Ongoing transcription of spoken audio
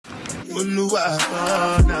Wonder why,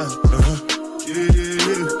 nah. Yeah,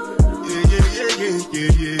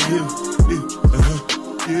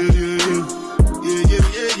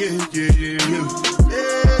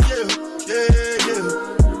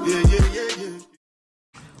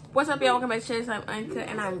 What's up, y'all? Welcome back to Chase. I'm Uncut,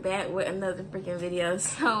 and I'm back with another freaking video.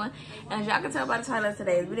 So, as y'all can tell by the title of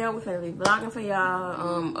today's video, we're gonna be vlogging for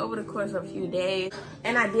y'all over the course of a few days.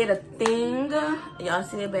 And I did a thing. Y'all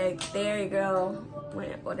see it back there, girl.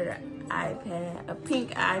 Went and ordered an iPad, a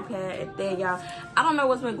pink iPad. There, y'all. I don't know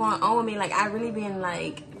what's been going on with me. Like, I really been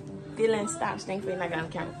like feeling. Stop stinking like on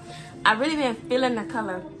camera. I really been feeling the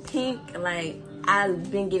color pink. Like, I've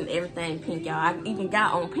been getting everything pink, y'all. I even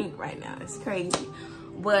got on pink right now. It's crazy.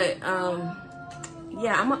 But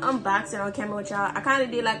yeah, I'm gonna unbox it on camera with y'all. I kind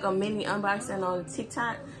of did like a mini unboxing on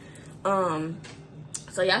TikTok,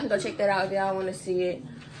 so y'all can go check that out if y'all want to see it.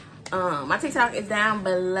 My TikTok is down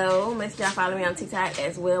below. Make sure y'all follow me on TikTok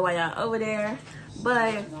as well while y'all over there.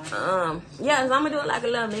 But yeah, so I'm gonna do like a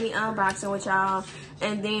little mini unboxing with y'all,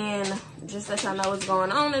 and then just let y'all know what's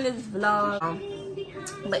going on in this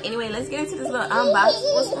vlog. But anyway, let's get into this little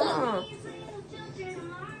unboxing. What's going on?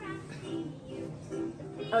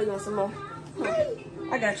 Oh, you want some more?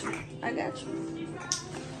 I got you. I got you.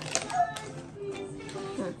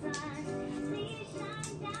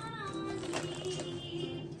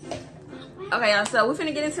 Okay, y'all. So we're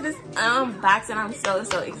finna get into this unboxing. I'm so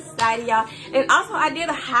excited, y'all. And also, I did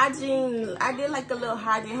like a little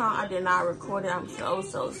hygiene haul. I did not record it. I'm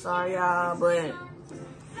so sorry, y'all. But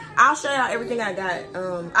I'll show y'all everything I got.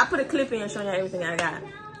 I put a clip in showing y'all everything I got.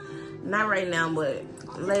 Not right now, but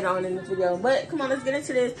later on in the video. But come on, let's get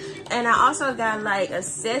into this. And I also got like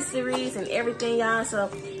accessories and everything, y'all. So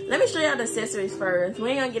let me show y'all the accessories first. We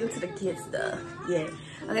ain't gonna get into the kid stuff yet.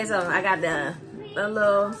 Okay, so I got the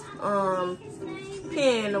little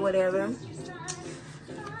pen or whatever.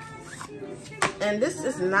 And this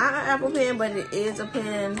is not an Apple pen, but it is a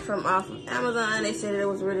pen from off of Amazon. They said it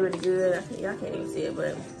was really good. Y'all can't even see it,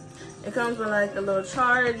 but it comes with like a little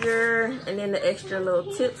charger and then the extra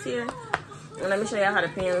little tips here. And let me show y'all how the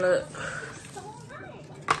pen look.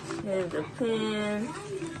 Here's the pen.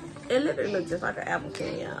 It literally looks just like an Apple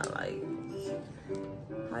pen, y'all. Like,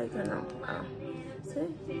 how you gonna know? Oh, see?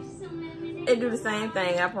 It do the same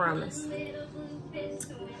thing, I promise.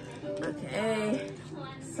 Okay.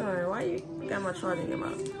 Sorry, why you got my charger in your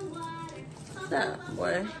mouth? Stop,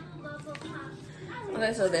 boy.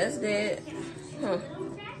 Okay, so that's that.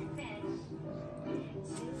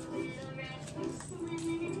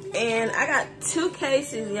 And I got two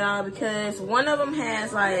cases, y'all, because one of them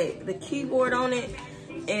has like the keyboard on it,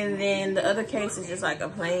 and then the other case is just like a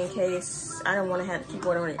plain case. I didn't want to have the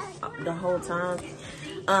keyboard on it the whole time.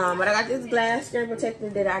 But I got this glass screen protector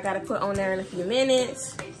that I gotta put on there in a few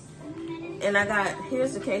minutes. And I got,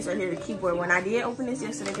 here's the case right here, the keyboard one. I did open this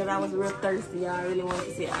yesterday because I was real thirsty, y'all. I really wanted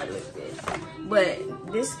to see how it looked good.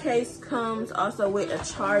 But this case comes also with a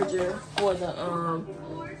charger for the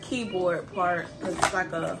keyboard part, because it's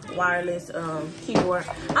like a wireless keyboard.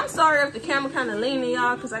 I'm sorry if the camera kind of leaning,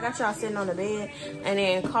 y'all, because I got y'all sitting on the bed, and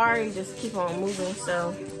then Kari just keep on moving,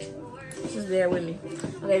 so just bear with me.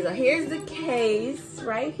 Okay, so here's the case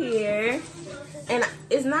right here. And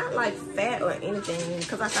it's not like fat or anything,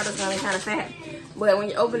 because I thought it was gonna be kind of fat. But when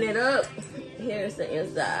you open it up, here's the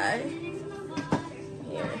inside.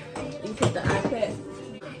 Here, you put the iPad.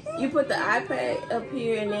 You put the iPad up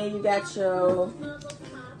here, and then you got your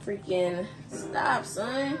freaking stop,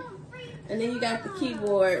 son. And then you got the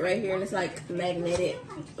keyboard right here, and it's like magnetic,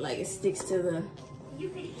 like it sticks to the.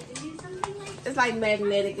 It's like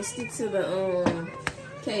magnetic. It sticks to the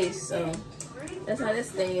case, so. That's how this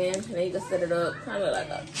stand. And then you can set it up, kind of like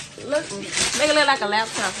a make it look like a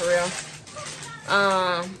laptop for real.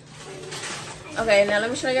 Okay, now let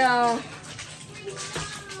me show y'all.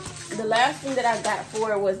 The last thing that I got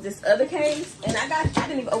for it was this other case, and I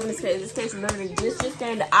didn't even open this case. This case literally just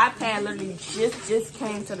came. The iPad literally just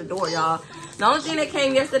came to the door, y'all. The only thing that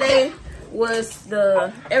came yesterday was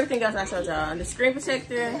everything else I showed y'all. The screen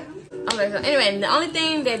protector. Okay, so anyway, the only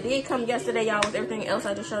thing that did come yesterday, y'all, was everything else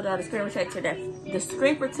I just showed y'all. The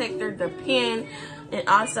screen protector, the pen, and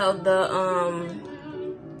also the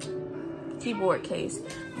keyboard case.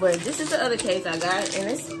 But this is the other case I got, and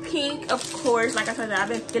it's pink, of course. Like I told you, I've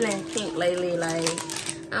been feeling pink lately. Like,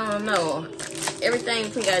 I don't know, everything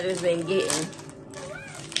pink I just been getting.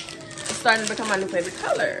 It's starting to become my new favorite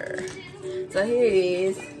color. So here it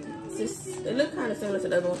is. It looks kind of similar to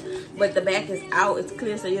the other one, but the back is out. It's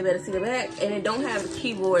clear, so you better see the back. And it don't have a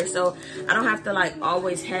keyboard, so I don't have to like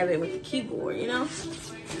always have it with the keyboard, you know.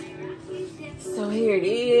 So So here it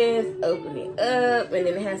is, open it up, and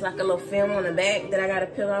then it has like a little film on the back that I gotta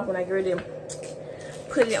peel off when I get ready to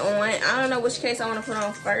put it on. I don't know which case I want to put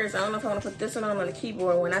on first. I don't know if I want to put this one on or the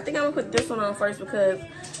keyboard one. I think I'm gonna put this one on first because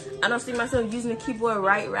I don't see myself using the keyboard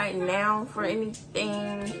right now for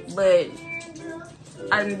anything, but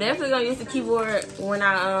I'm definitely gonna use the keyboard when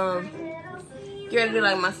I get ready to do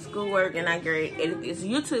like my schoolwork and I get ready to edit this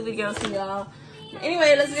YouTube video to y'all.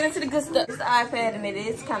 Anyway, let's get into the good stuff. It's the iPad and it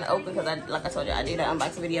is kind of open because like I told you, I did an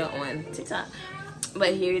unboxing video on TikTok.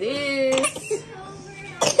 But here it is.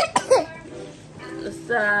 The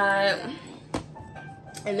side.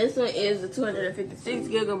 And this one is the 256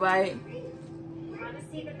 gigabyte. Right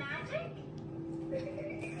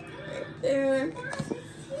there.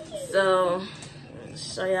 So,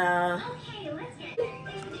 show y'all.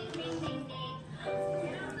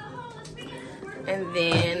 And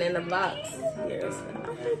then in the box, here's the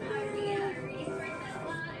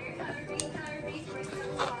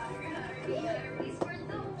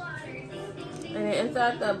and then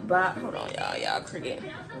inside the box, hold on y'all cricket.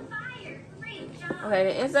 Okay,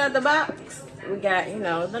 then inside the box, we got, you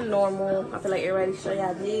know, the normal. I feel like everybody show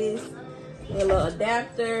y'all this. The little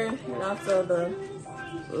adapter, and also the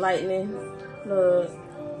lightning plug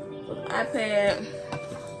for the iPad.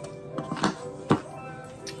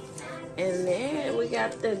 And then we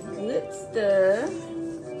got the good stuff,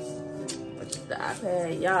 which is the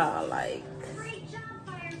iPad. Y'all, like,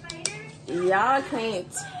 y'all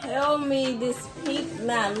can't tell me this pink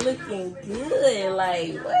not looking good.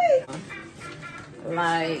 Like, what?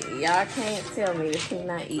 Like, y'all can't tell me this pink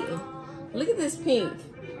not eating. Look at this pink.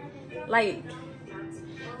 Like,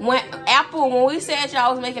 when we said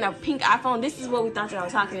y'all was making a pink iPhone, this is what we thought y'all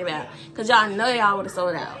was talking about. Because y'all know y'all would have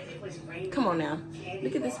sold out. Come on now.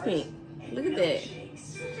 Look at this pink. Look at that.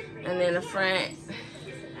 And then the front.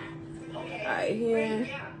 Right here.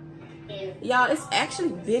 Y'all, it's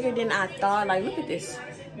actually bigger than I thought. Like, look at this.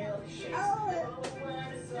 Now,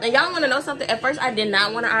 y'all want to know something? At first, I did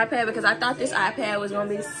not want an iPad because I thought this iPad was going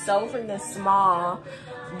to be so freaking small.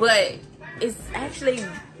 But it's actually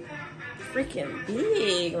freaking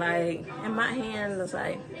big. Like, in my hand, it's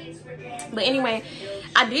like... But anyway,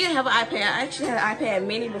 I did have an iPad. I actually had an iPad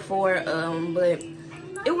mini before, but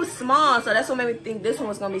it was small. So that's what made me think this one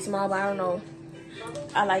was going to be small. But I don't know.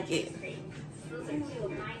 I like it.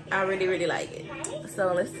 I really, really like it.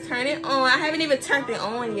 So let's turn it on. I haven't even turned it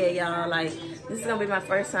on yet, y'all. Like, this is gonna be my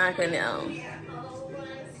first time turning it on.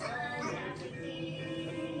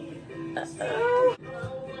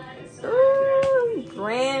 Ooh,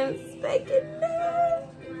 brand spanking new.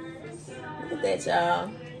 Look at that,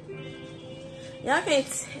 y'all. Y'all can't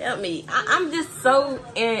tell me. I'm just so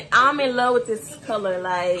I'm in love with this color.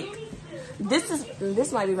 Like,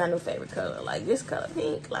 this might be my new favorite color. Like, this color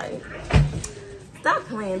pink. Like, stop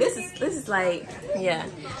playing. This is like, yeah.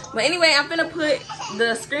 But anyway, I'm finna put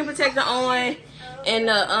the screen protector on and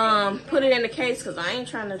put it in the case because I ain't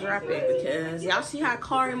trying to drop it because y'all see how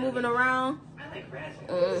Kari moving around? He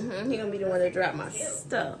gonna be the one that drop my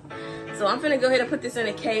stuff. So I'm finna go ahead and put this in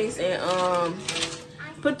the case and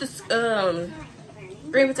put the screen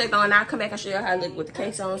protector on. I'll come back and show you how I look with the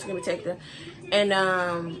case on, screen protector. And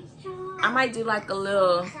I might do like a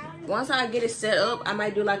little, once I get it set up, I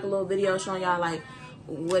might do like a little video showing y'all like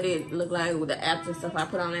what it look like with the apps and stuff I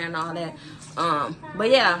put on there and all that. But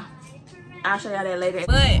yeah, I'll show y'all that later.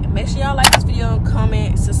 But make sure y'all like this video,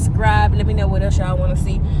 comment, subscribe, let me know what else y'all want to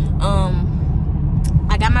see.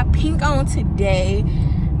 I got my pink on today.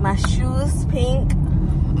 My shoes pink.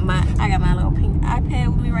 I got my little pink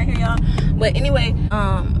iPad with me right here, y'all. But anyway,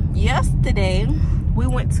 yesterday we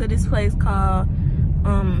went to this place called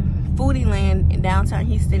Foodie Land in downtown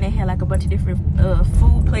Houston. They had like a bunch of different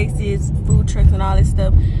food places, food trucks and all this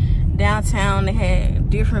stuff downtown. They had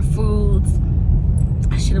different foods.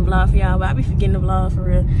 I should have vlogged for y'all, but I be forgetting to vlog for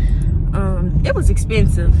real. It was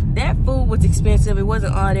expensive. That food was expensive. It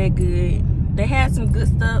wasn't all that good. They had some good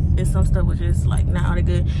stuff and some stuff was just like not all that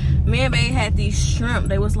good. Me and Babe had these shrimp.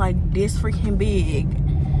 They was like this freaking big,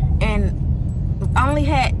 and I only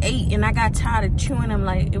had 8 and I got tired of chewing them.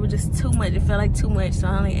 Like, it was just too much. It felt like too much, so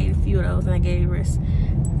I only ate a few of those and I gave the rest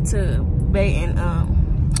to Bae and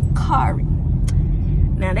Kari.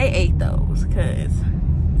 Now they ate those because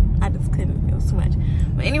I just couldn't. It was too much.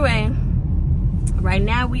 But anyway, right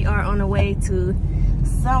now we are on the way to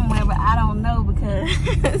somewhere, but I don't know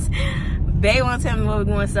because Bae won't tell me where we're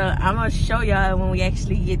going, so I'm gonna show y'all when we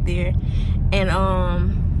actually get there. And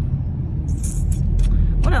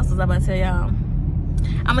what else was I about to tell y'all?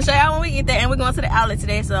 I'm gonna show y'all when we get there, and we're going to the outlet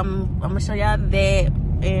today, so I'm gonna show y'all that.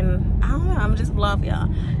 And I don't know, I'm gonna just vlog for y'all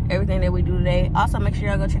everything that we do today. Also, make sure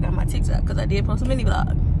y'all go check out my TikTok because I did post a mini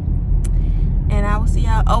vlog. And I will see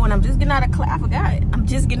y'all. Oh, and I'm just getting out of class. I forgot. I'm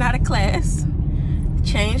just getting out of class.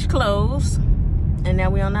 Changed clothes. And now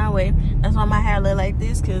we on our way. That's why my hair look like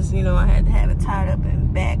this, because, you know, I had to have it tied up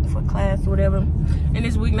and back for class or whatever. And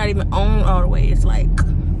this wig not even on all the way. It's like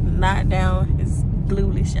not down. It's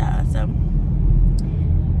glueless, y'all. So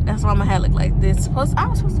that's why my hair look like this. I was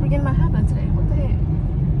supposed to be getting my hair done today. What the heck?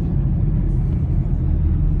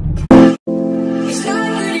 It's not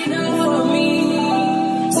good enough for me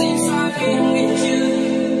since I've been with you.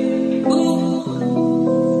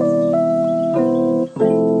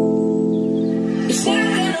 It's not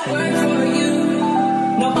gonna work for you.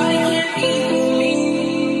 Nobody can be me.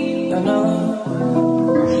 No, no.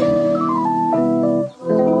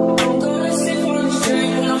 I'm gonna sip on the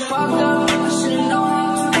string when I'm fucked up. I should've known how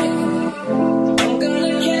to pick. I'm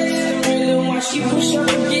gonna catch the rhythm while she push up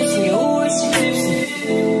against me. Ooh, she tipsy.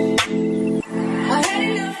 I had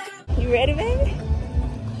enough. You ready, baby?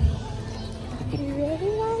 You ready,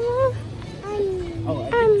 mama? Oh, I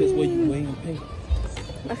think this way you waiting pink.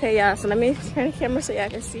 Okay, y'all, so let me turn the camera so y'all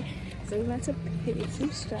can see. So we're about to pick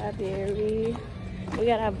some strawberry. We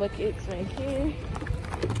got our buckets right here.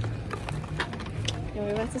 And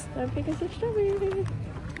we're about to start picking some strawberry.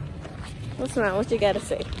 What's wrong? What you gotta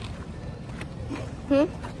say?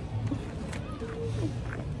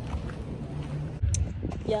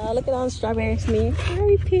 Y'all, look at all the strawberries me.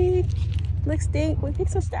 Very pick. Look, stink. We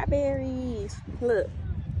picked some strawberries. Look.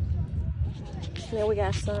 Now we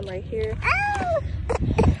got some right here.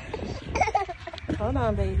 Hold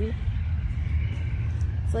on, baby.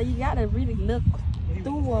 So you gotta really look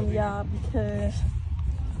through them, y'all, because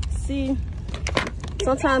see,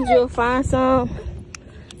 sometimes you'll find some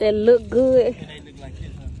that look good. And they look like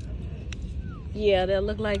this, huh? Yeah, they'll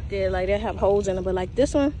look like that, like they'll have holes in them, but like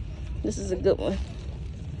this one, this is a good one.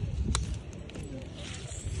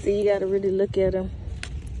 So you gotta really look at them.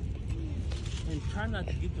 And try not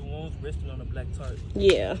to get the ones resting on the black tart.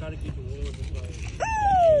 Yeah. Try to get the ones that's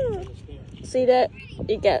like, See that?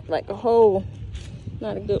 It got like a hole.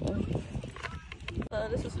 Not a good one. So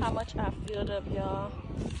this is how much I filled up, y'all.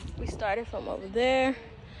 We started from over there.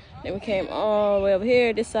 Then we came all the way over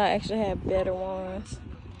here. This side actually had better ones.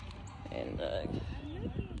 And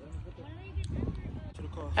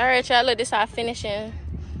alright, y'all, look, this how I finishing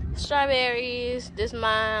strawberries. This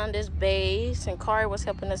mine, this base, and Kari was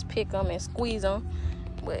helping us pick them and squeeze them.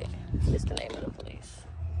 But it's the name of the place.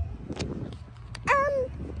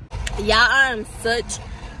 Y'all, I'm such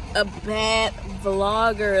a bad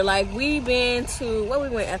vlogger. Like, we've been to, where we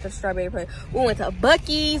went after strawberry place? We went to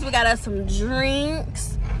Buc-ee's. We got us some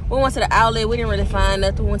drinks. We went to the outlet. We didn't really find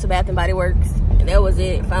nothing. We went to Bath and Body Works, and that was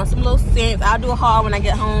it. Found some little scents. I'll do a haul when I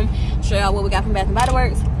get home, show y'all what we got from Bath and Body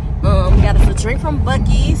Works. We got us a drink from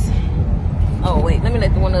Buc-ee's. Oh wait, let me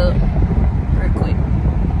let the one up real quick.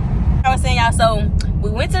 I was saying, y'all, so we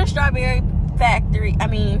went to the strawberry factory.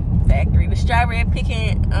 The strawberry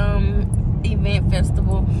picking event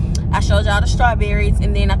festival. I showed y'all the strawberries,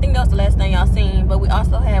 and then I think that was the last thing y'all seen. But we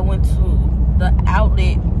also went to the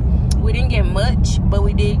outlet. We didn't get much, but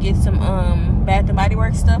we did get some Bath and Body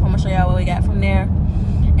Works stuff. I'm gonna show y'all what we got from there.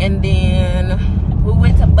 And then we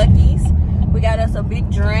went to Buc-ee's. We got us a big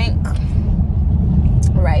drink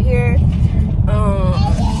right here.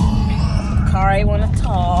 Kari wanna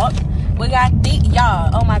talk. We got y'all,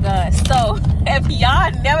 oh my god. So if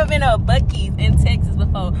y'all never been to a Buc-ee's in Texas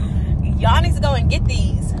before, y'all need to go and get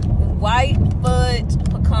these white fudge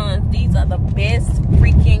pecans. These are the best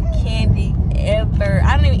freaking candy ever.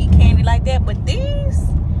 I don't even eat candy like that, but these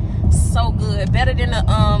so good. Better than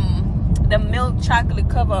the milk chocolate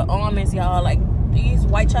covered almonds, y'all. Like these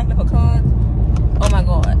white chocolate pecans, oh my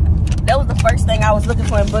god. That was the first thing I was looking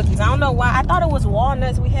for in Buc-ee's. I don't know why. I thought it was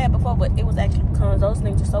walnuts we had before, but it was actually pecans. Those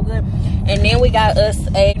things are so good. And then we got us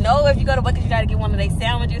if you go to Buc-ee's, you gotta get one of their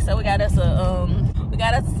sandwiches. So we got us a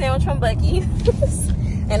sandwich from Buc-ee's.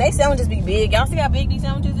 And they sandwiches be big. Y'all see how big these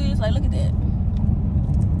sandwiches is? Like, look at that.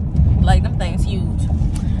 Like, them things huge.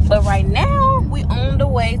 But right now, we on the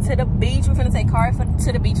way to the beach. We're finna take Kari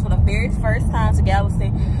to the beach for the very first time to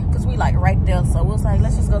Galveston, because we like right there. So we was like,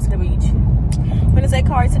 let's just go to the beach. We're gonna take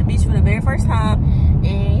Kari to the beach for the very first time.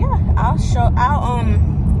 And yeah, I'll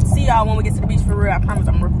see y'all when we get to the beach for real. I promise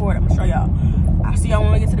I'm gonna record. I'm gonna show y'all. I'll see y'all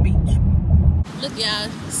when we get to the beach. Look, y'all,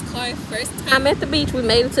 it's Kari's first time at the beach. We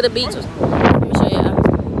made it to the beach. Let me show y'all.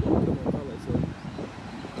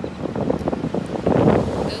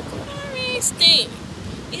 Go Kari, stink.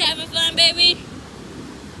 You having fun, baby?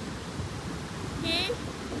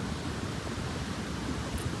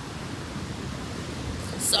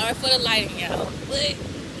 Sorry for the lighting, y'all. But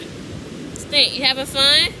stink, you having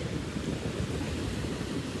fun?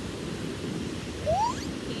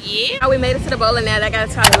 Yeah. We made it to the bowling now. I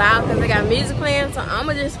gotta talk loud because they got music playing. So I'm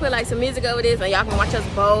gonna just put like some music over this and y'all can watch us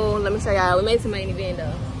bowl. Let me show y'all. We made it to main event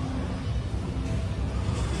though.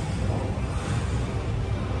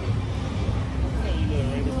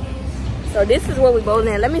 So this is what we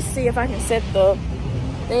bowling in. Let me see if I can set the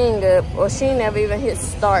thing up. Or she never even hit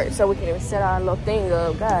start so we can even set our little thing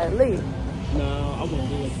up. Golly. No, I won't do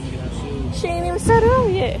it until we get our shoes. She ain't even set it up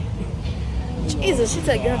yet. Jesus, she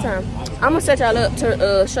took your time. I'm gonna set y'all up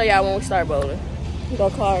to show y'all when we start bowling. Go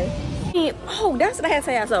car. Oh, that's what I had to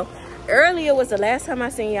say y'all. So earlier was the last time I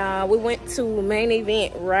seen y'all. We went to main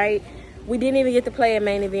event, right? We didn't even get to play at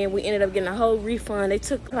main event. We ended up getting a whole refund. They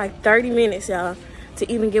took like 30 minutes, y'all,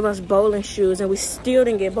 to even give us bowling shoes, and we still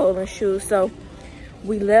didn't get bowling shoes. So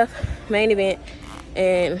we left main event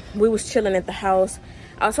and we was chilling at the house.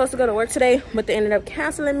 I was supposed to go to work today, but they ended up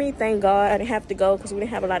canceling me. Thank God I didn't have to go because we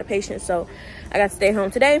didn't have a lot of patients, so I got to stay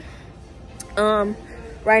home today.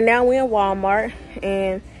 Right now we're in Walmart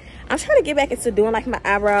and I'm trying to get back into doing like my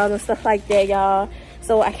eyebrows and stuff like that, y'all.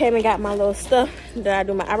 So I came and got my little stuff that I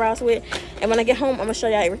do my eyebrows with, and when I get home I'm gonna show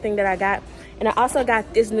y'all everything that I got. And I also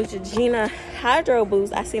got this Neutrogena Hydro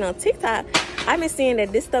Boost I seen on TikTok. I've been seeing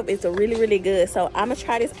that this stuff is really good, so I'm gonna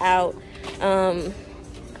try this out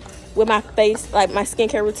with my face, like my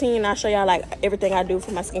skincare routine. I'll show y'all like everything I do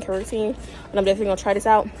for my skincare routine, but I'm definitely gonna try this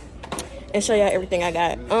out and show y'all everything I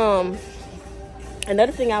got.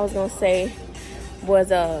 Another thing I was gonna say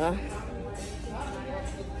was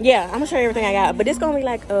yeah, I'm gonna show you everything I got, but it's gonna be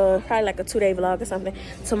like probably like a 2-day vlog or something.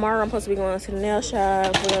 Tomorrow I'm supposed to be going to the nail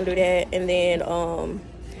shop. We're gonna do that, and then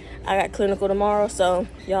I got clinical tomorrow, so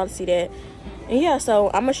y'all see that. And yeah, so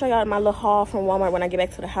I'm gonna show y'all my little haul from Walmart when I get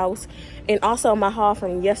back to the house, and also my haul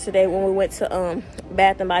from yesterday when we went to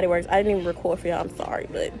Bath and Body Works. I didn't even record for y'all, I'm sorry,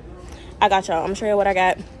 but I got y'all. I'm gonna show y'all what I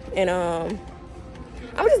got, and I'm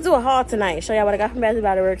gonna just do a haul tonight, show y'all what I got from Bath and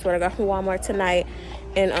Body Works, what I got from Walmart tonight,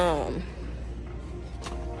 and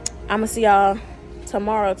I'm gonna see y'all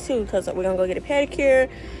tomorrow too, because we're gonna go get a pedicure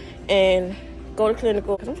and go to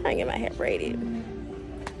clinical because I'm trying to get my hair braided.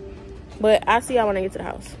 But I'll see y'all when I get to the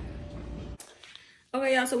house.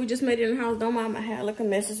 Okay, y'all, so we just made it in the house. Don't mind my hair. Look a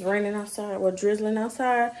mess. It's raining outside. Well, drizzling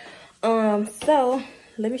outside. So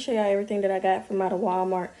let me show y'all everything that I got from out of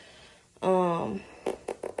Walmart.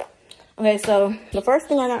 Okay, so the first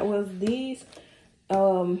thing I got was these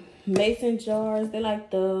mason jars. They're like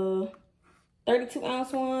the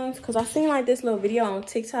 32-ounce ones, because I seen like this little video on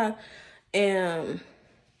TikTok, and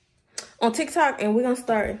we're gonna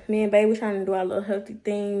start, me and babe, we're trying to do our little healthy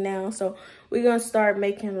thing now, so we're gonna start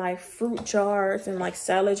making like fruit jars and like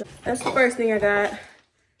salad jars. That's the first thing I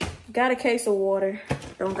got a case of water.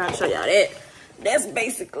 Don't gotta show y'all that. That's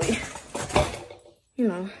basically, you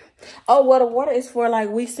know. Oh, well, the water is for like,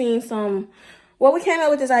 we seen some, well, we came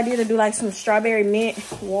up with this idea to do like some strawberry mint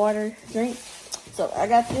water drink. So I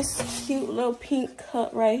got this cute little pink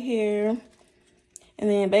cup right here. And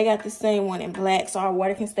then they got the same one in black, so our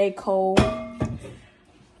water can stay cold. What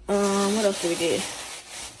else did we get?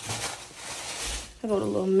 I got a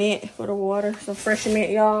little mint for the water. Some fresh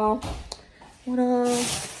mint, y'all. What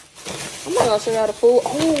else? I'm not gonna show y'all the food.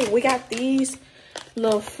 Oh, we got these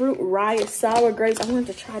little Fruit Riot sour grapes. I wanted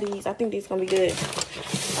to try these. I think these gonna be good.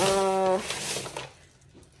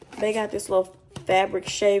 They got this little fabric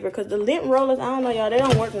shaver, because the lint rollers, I don't know, y'all, they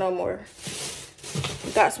don't work no more.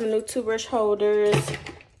 Got some new toothbrush holders,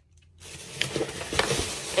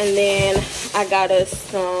 and then I got us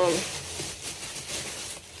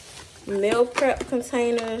some meal prep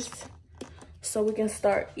containers so we can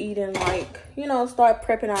start eating, like, you know, start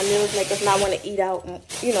prepping our meals, make us not want to eat out,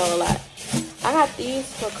 you know, a lot. I got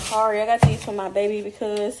these for Kari. I got these for my baby,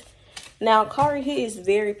 because now Kari, he is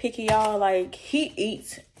very picky, y'all. Like, he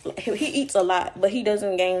eats a lot, but he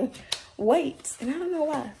doesn't gain weight, and I don't know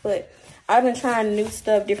why, but I've been trying new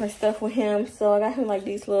stuff, different stuff with him. So I got him like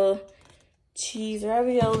these little cheese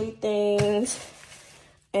ravioli things,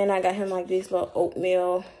 and I got him like these little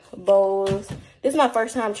oatmeal bowls. This is my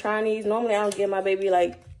first time trying these. Normally I don't give my baby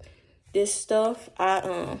like this stuff.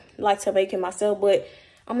 I like to make it myself, but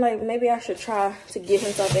I'm like, maybe I should try to give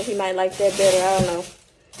him something he might like that better. I don't know.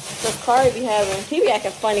 Because Kari he be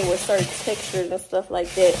acting funny with certain textures and stuff like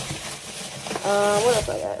that. What else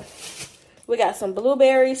I got? We got some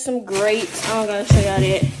blueberries, some grapes. I don't gotta show y'all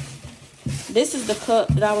that. This is the cup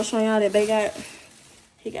that I was showing y'all that they got.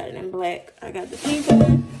 He got it in black. I got the pink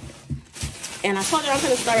one. And I told you I'm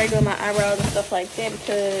gonna start doing my eyebrows and stuff like that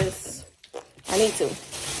because I need to.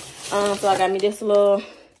 So I got me this little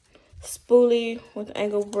spoolie with an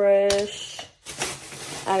angle brush.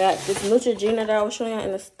 I got this Neutrogena that I was showing y'all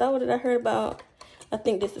in the store that I heard about. I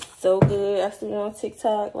think this is so good. I've seen it on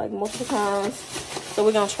TikTok like multiple times. So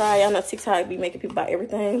we're gonna try. Y'all know TikTok be making people buy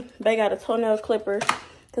everything. They got a toenail clipper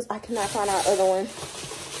because I cannot find our other one.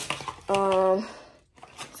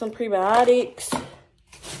 Some prebiotics.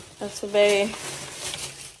 That's for Bay.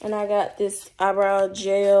 And I got this eyebrow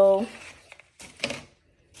gel.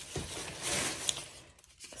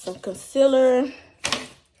 Some concealer.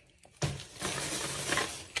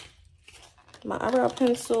 My eyebrow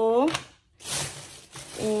pencil.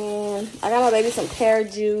 And I got my baby some pear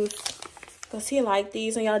juice. Because he like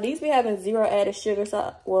these. And y'all, these be having 0 added sugar.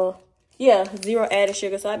 So, well, yeah, 0 added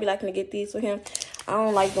sugar. So I be liking to get these for him. I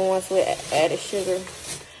don't like the ones with added sugar.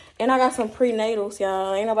 And I got some prenatals,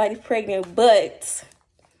 y'all. Ain't nobody pregnant, but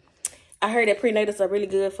I heard that prenatals are really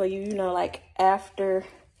good for you. You know, like after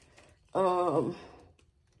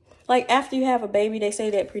you have a baby, they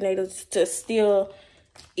say that prenatals to still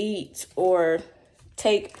eat or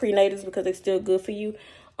take prenatals because they're still good for you.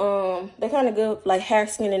 They're kind of good, like hair,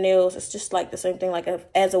 skin, and nails. It's just like the same thing, like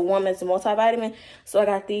as a woman, it's a multivitamin. So I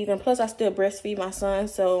got these, and plus I still breastfeed my son,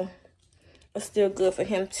 so it's still good for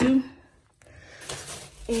him too.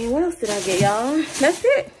 And what else did I get, y'all? That's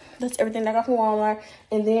it. That's everything I got from Walmart.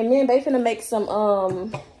 And then me and Bae finna make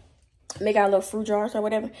some make our little fruit jars or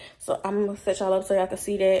whatever. So I'm gonna set y'all up so y'all can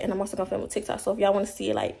see that. And I'm also gonna film a TikTok. So if y'all want to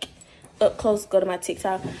see it like up close, go to my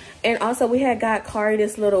TikTok. And also we had got Kari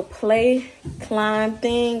this little play climb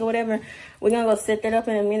thing or whatever. We're gonna go set that up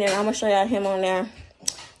in a minute. I'm gonna show y'all him on there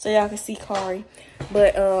so y'all can see Kari.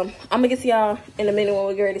 But I'm gonna get to y'all in a minute when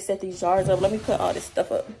we get ready to set these jars up. Let me put all this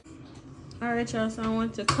stuff up. All right, y'all, so I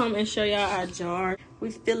want to come and show y'all our jar. We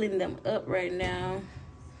filling them up right now.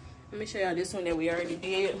 Let me show y'all this one that we already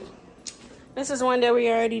did. This is one that we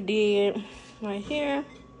already did right here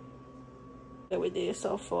that we did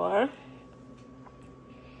so far.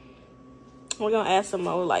 We're gonna add some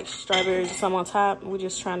more like strawberries or some on top. We're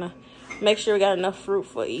just trying to make sure we got enough fruit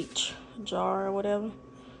for each jar or whatever.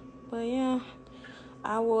 But yeah,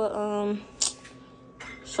 I will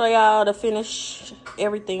show y'all to finish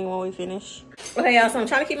everything when we finish. Okay, y'all, so I'm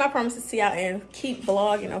trying to keep my promises to y'all and keep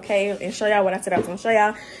vlogging, okay, and show y'all what I said I was gonna show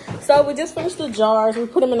y'all. So we just finished the jars. We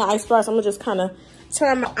put them in the ice box. I'm gonna just kind of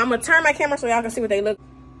turn my camera so y'all can see what they look.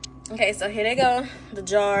 Okay, so here they go, the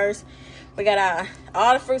jars. We got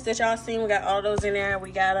all the fruits that y'all seen. We got all those in there.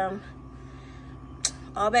 We got them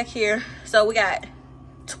all back here. So we got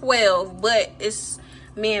 12, but it's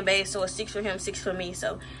me and Bae, so it's 6 for him, 6 for me.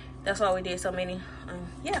 So that's why we did so many.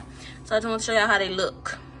 Yeah, so I just want to show y'all how they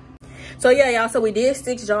look. So yeah, y'all, so we did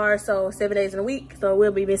 6 jars, so 7 days in a week. So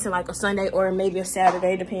we'll be missing like a Sunday or maybe a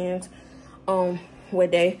Saturday, depends on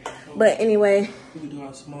what day. But anyway, We can do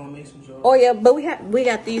our small mason jar. oh yeah, but we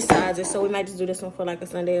got these sizes, so we might just do this one for like a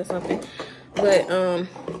Sunday or something. But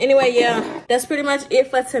anyway, yeah, that's pretty much it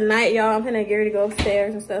for tonight, y'all. I'm gonna get ready to go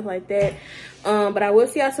upstairs and stuff like that. But I will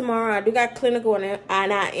see y'all tomorrow. I do got clinical and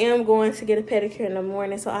I am going to get a pedicure in the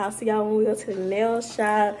morning, so I'll see y'all when we go to the nail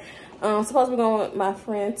shop. Supposed to be going with my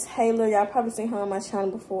friend Taylor. Y'all probably seen her on my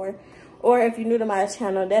channel before, or if you're new to my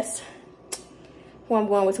channel, that's who I'm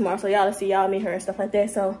going with tomorrow. So y'all see y'all meet her and stuff like that.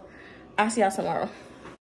 So I'll see y'all tomorrow.